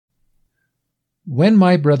When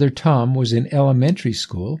my brother Tom was in elementary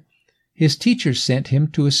school, his teacher sent him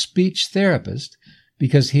to a speech therapist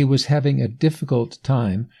because he was having a difficult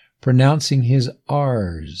time pronouncing his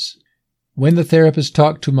R's. When the therapist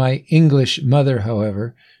talked to my English mother,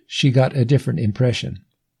 however, she got a different impression.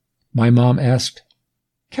 My mom asked,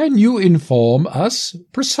 "Can you inform us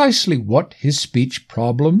precisely what his speech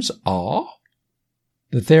problems are?"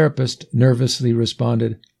 The therapist nervously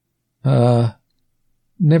responded,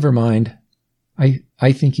 never mind.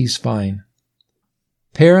 I think he's fine.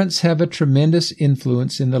 Parents have a tremendous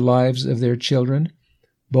influence in the lives of their children,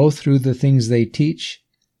 both through the things they teach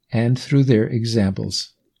and through their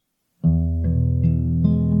examples.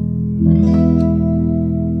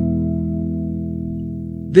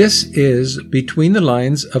 This is Between the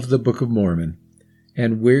Lines of the Book of Mormon,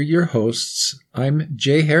 and we're your hosts. I'm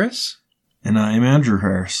Jay Harris. And I'm Andrew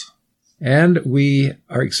Harris. And we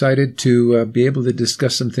are excited to be able to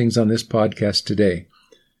discuss some things on this podcast today.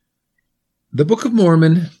 The Book of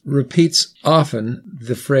Mormon repeats often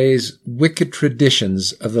the phrase wicked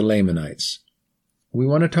traditions of the Lamanites. We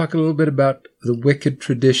want to talk a little bit about the wicked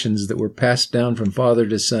traditions that were passed down from father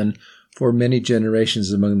to son for many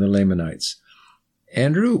generations among the Lamanites.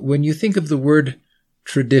 Andrew, when you think of the word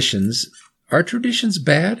traditions, are traditions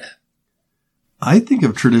bad? I think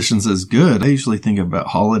of traditions as good. I usually think about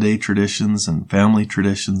holiday traditions and family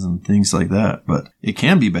traditions and things like that, but it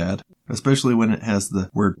can be bad, especially when it has the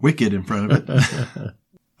word wicked in front of it.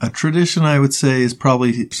 A tradition, I would say, is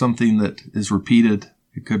probably something that is repeated.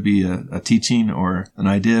 It could be a teaching or an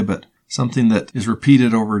idea, but something that is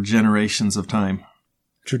repeated over generations of time.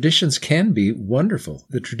 Traditions can be wonderful.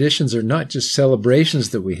 The traditions are not just celebrations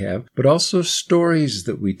that we have, but also stories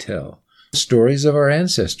that we tell, stories of our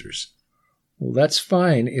ancestors. Well, that's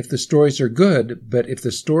fine if the stories are good, but if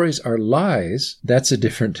the stories are lies, that's a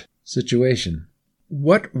different situation.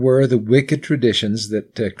 What were the wicked traditions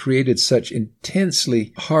that created such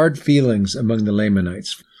intensely hard feelings among the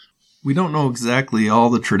Lamanites? We don't know exactly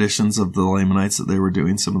all the traditions of the Lamanites that they were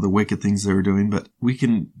doing, some of the wicked things they were doing, but we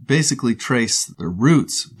can basically trace the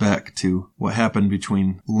roots back to what happened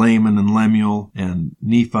between Laman and Lemuel and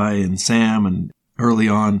Nephi and Sam. And early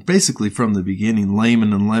on, basically from the beginning,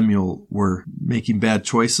 Laman and Lemuel were making bad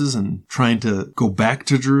choices and trying to go back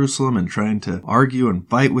to Jerusalem and trying to argue and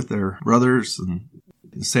fight with their brothers. And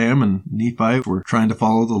Sam and Nephi were trying to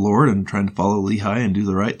follow the Lord and trying to follow Lehi and do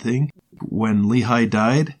the right thing. When Lehi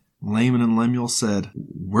died, Laman and Lemuel said,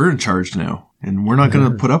 "We're in charge now, and we're not going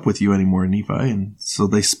to put up with you anymore, Nephi." And so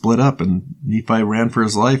they split up, and Nephi ran for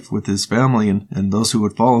his life with his family and those who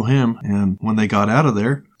would follow him. And when they got out of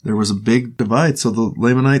there was a big divide. So the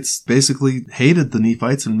Lamanites basically hated the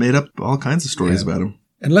Nephites and made up all kinds of stories about them.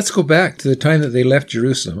 And let's go back to the time that they left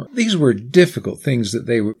Jerusalem. These were difficult things that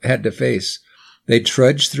they had to face. They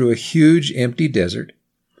trudged through a huge empty desert.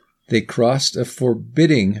 They crossed a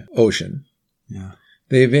forbidding ocean. Yeah.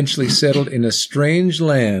 They eventually settled in a strange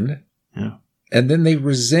land. Yeah. And then they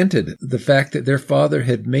resented the fact that their father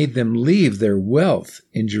had made them leave their wealth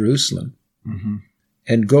in Jerusalem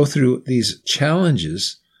and go through these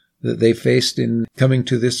challenges that they faced in coming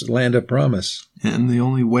to this land of promise. And the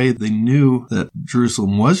only way they knew that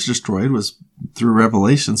Jerusalem was destroyed was through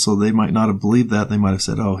revelation, so they might not have believed that. They might have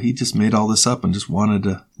said, "Oh, he just made all this up and just wanted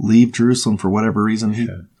to leave Jerusalem for whatever reason he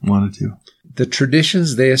wanted to." The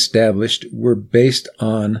traditions they established were based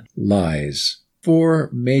on lies.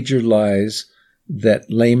 4 major lies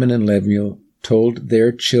that Laman and Lemuel told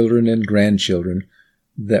their children and grandchildren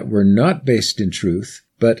that were not based in truth,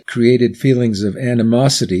 but created feelings of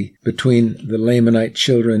animosity between the Lamanite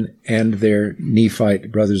children and their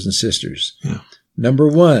Nephite brothers and sisters. Yeah. Number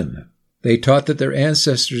 1, they taught that their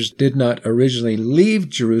ancestors did not originally leave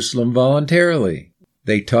Jerusalem voluntarily.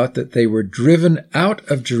 They taught that they were driven out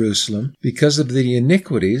of Jerusalem because of the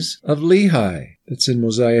iniquities of Lehi. That's in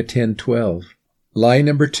Mosiah 10:12. Lie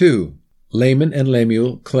number 2. Laman and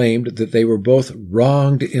Lemuel claimed that they were both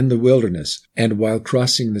wronged in the wilderness and while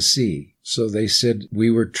crossing the sea. So they said we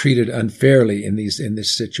were treated unfairly in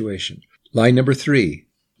this situation. Lie number 3.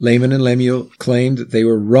 Laman and Lemuel claimed that they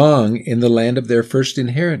were wrong in the land of their first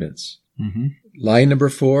inheritance. Lie number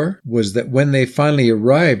 4 was that when they finally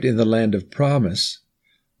arrived in the land of promise,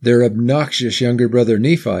 their obnoxious younger brother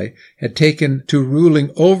Nephi had taken to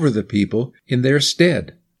ruling over the people in their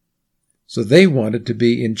stead. So they wanted to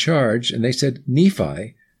be in charge, and they said,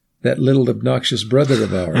 Nephi, that little obnoxious brother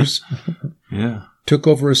of ours, took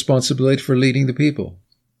over responsibility for leading the people.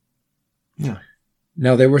 Yeah.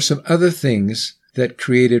 Now, there were some other things that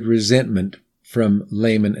created resentment from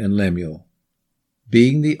Laman and Lemuel.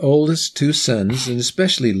 Being the oldest 2 sons, and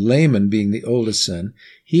especially Laman being the oldest son,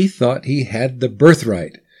 he thought he had the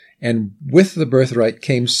birthright, And with the birthright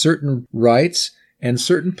came certain rights and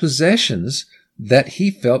certain possessions that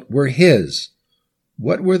he felt were his.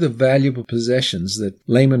 What were the valuable possessions that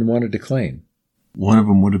Laman wanted to claim? One of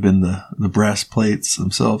them would have been the brass plates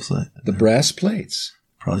themselves. The brass plates.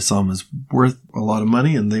 Probably saw them as worth a lot of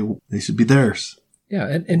money, and they should be theirs. Yeah,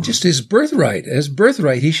 and just his birthright. As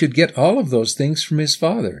birthright, he should get all of those things from his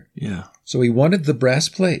father. Yeah. So he wanted the brass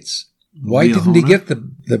plates. Why didn't he get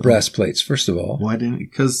the brass plates, first of all? Why didn't he?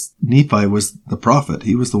 Because Nephi was the prophet.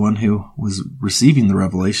 He was the one who was receiving the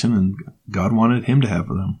revelation, and God wanted him to have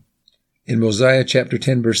them. In Mosiah chapter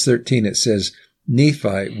 10, verse 13, it says,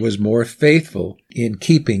 Nephi was more faithful in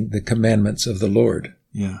keeping the commandments of the Lord.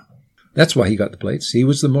 Yeah. That's why he got the plates. He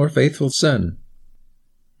was the more faithful son.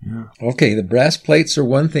 Yeah. Okay, the brass plates are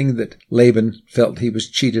one thing that Laban felt he was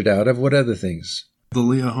cheated out of. What other things? The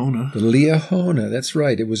Liahona. The Liahona, that's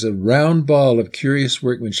right. It was a round ball of curious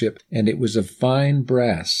workmanship, and it was of fine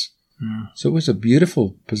brass. Yeah. So it was a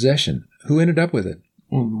beautiful possession. Who ended up with it?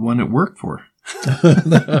 Well, the one it worked for.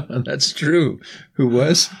 That's true. Who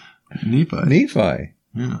was? Nephi. Nephi.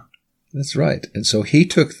 Yeah. That's right. And so he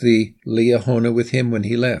took the Liahona with him when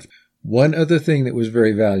he left. One other thing that was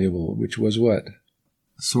very valuable, which was what?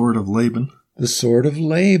 The sword of Laban. The sword of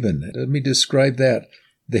Laban. Let me describe that.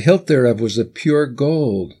 The hilt thereof was of pure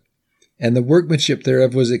gold, and the workmanship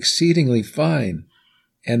thereof was exceedingly fine,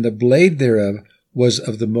 and the blade thereof was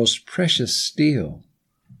of the most precious steel.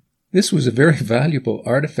 This was a very valuable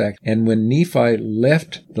artifact, and when Nephi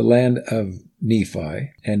left the land of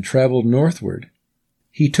Nephi and traveled northward,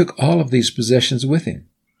 he took all of these possessions with him.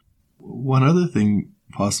 One other thing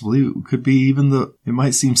possibly could be it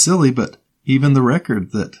might seem silly, but even the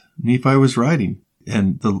record that Nephi was writing,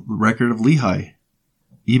 and the record of Lehi.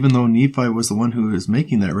 Even though Nephi was the one who was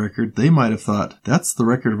making that record, they might have thought, that's the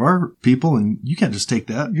record of our people, and you can't just take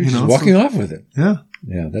that. You're just walking off with it. Yeah.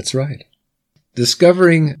 Yeah, that's right.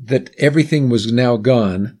 Discovering that everything was now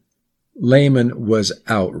gone, Laman was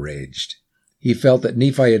outraged. He felt that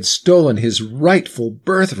Nephi had stolen his rightful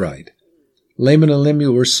birthright. Laman and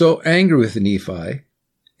Lemuel were so angry with Nephi.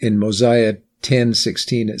 In Mosiah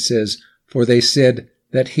 10:16 it says, For they said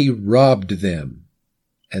that he robbed them.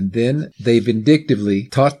 And then they vindictively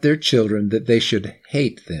taught their children that they should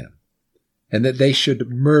hate them, and that they should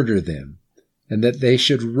murder them, and that they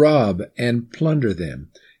should rob and plunder them,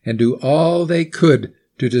 and do all they could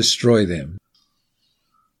to destroy them.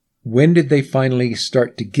 When did they finally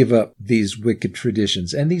start to give up these wicked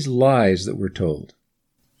traditions and these lies that were told?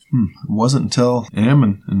 It wasn't until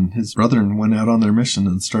Ammon and his brethren went out on their mission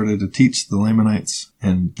and started to teach the Lamanites,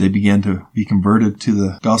 and they began to be converted to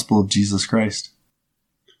the gospel of Jesus Christ.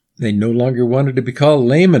 They no longer wanted to be called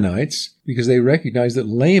Lamanites because they recognized that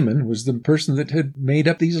Laman was the person that had made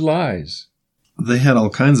up these lies. They had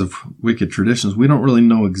all kinds of wicked traditions. We don't really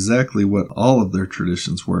know exactly what all of their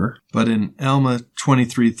traditions were. But in Alma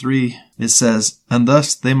 23:3, it says, And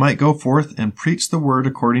thus they might go forth and preach the word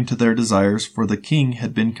according to their desires, for the king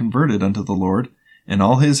had been converted unto the Lord, and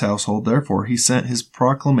all his household. Therefore he sent his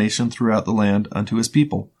proclamation throughout the land unto his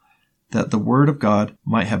people, that the word of God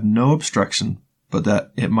might have no obstruction, but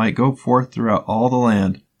that it might go forth throughout all the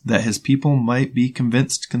land, that his people might be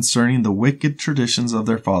convinced concerning the wicked traditions of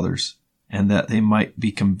their fathers, and that they might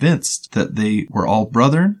be convinced that they were all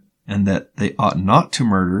brethren, and that they ought not to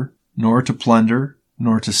murder, nor to plunder,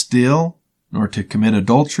 nor to steal, nor to commit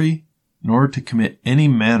adultery, nor to commit any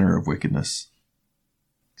manner of wickedness.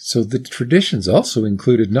 So the traditions also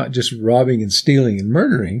included not just robbing and stealing and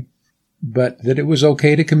murdering, but that it was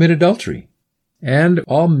okay to commit adultery. And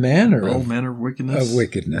all manner of wickedness.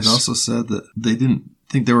 It also said that they didn't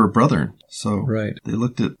think they were brethren. So right. They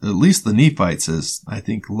looked at least the Nephites as, I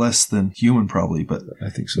think, less than human probably. But I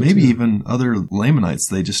think so maybe too. even other Lamanites,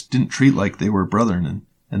 they just didn't treat like they were brethren.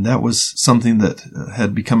 And that was something that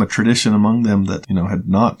had become a tradition among them that, had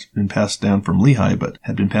not been passed down from Lehi, but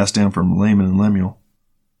had been passed down from Laman and Lemuel.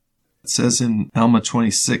 It says in Alma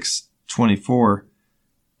 26:24,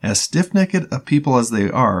 As stiff-necked a people as they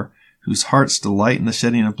are, whose hearts delight in the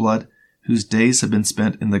shedding of blood, whose days have been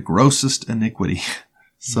spent in the grossest iniquity.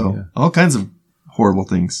 So, all kinds of horrible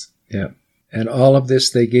things. Yeah. And all of this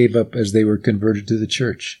they gave up as they were converted to the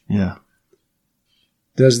church. Yeah.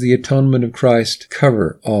 Does the atonement of Christ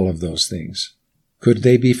cover all of those things? Could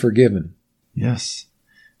they be forgiven? Yes.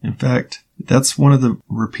 In fact, that's one of the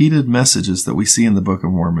repeated messages that we see in the Book of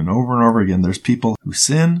Mormon. Over and over again, there's people who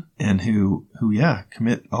sin and who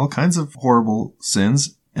commit all kinds of horrible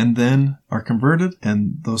sins, and then are converted,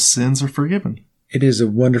 and those sins are forgiven. It is a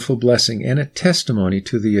wonderful blessing and a testimony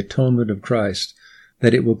to the atonement of Christ,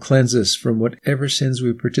 that it will cleanse us from whatever sins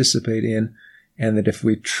we participate in, and that if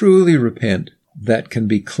we truly repent, that can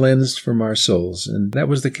be cleansed from our souls. And that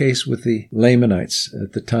was the case with the Lamanites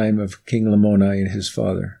at the time of King Lamoni and his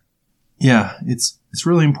father. Yeah, it's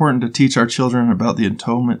really important to teach our children about the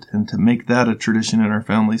atonement and to make that a tradition in our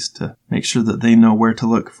families, to make sure that they know where to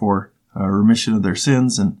look for remission of their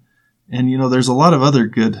sins. And there's a lot of other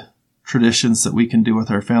good traditions that we can do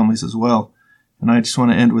with our families as well. And I just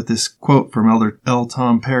want to end with this quote from Elder L.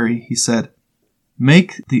 Tom Perry. He said,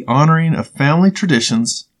 "Make the honoring of family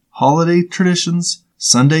traditions, holiday traditions,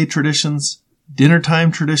 Sunday traditions, dinner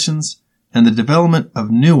time traditions, and the development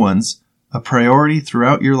of new ones a priority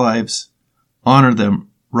throughout your lives. Honor them,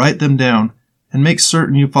 write them down, and make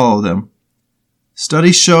certain you follow them.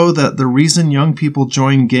 Studies show that the reason young people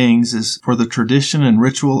join gangs is for the tradition and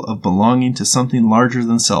ritual of belonging to something larger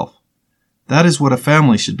than self. That is what a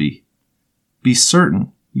family should be. Be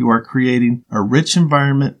certain you are creating a rich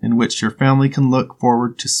environment in which your family can look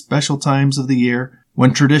forward to special times of the year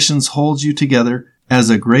when traditions hold you together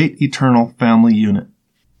as a great eternal family unit."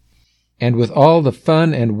 And with all the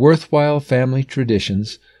fun and worthwhile family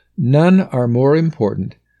traditions, none are more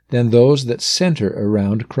important than those that center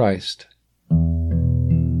around Christ.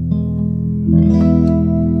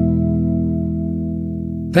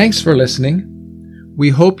 Thanks for listening. We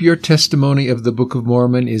hope your testimony of the Book of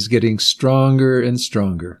Mormon is getting stronger and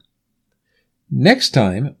stronger. Next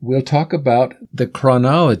time, we'll talk about the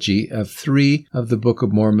chronology of 3 of the Book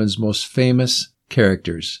of Mormon's most famous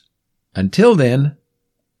characters. Until then,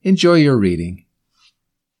 enjoy your reading.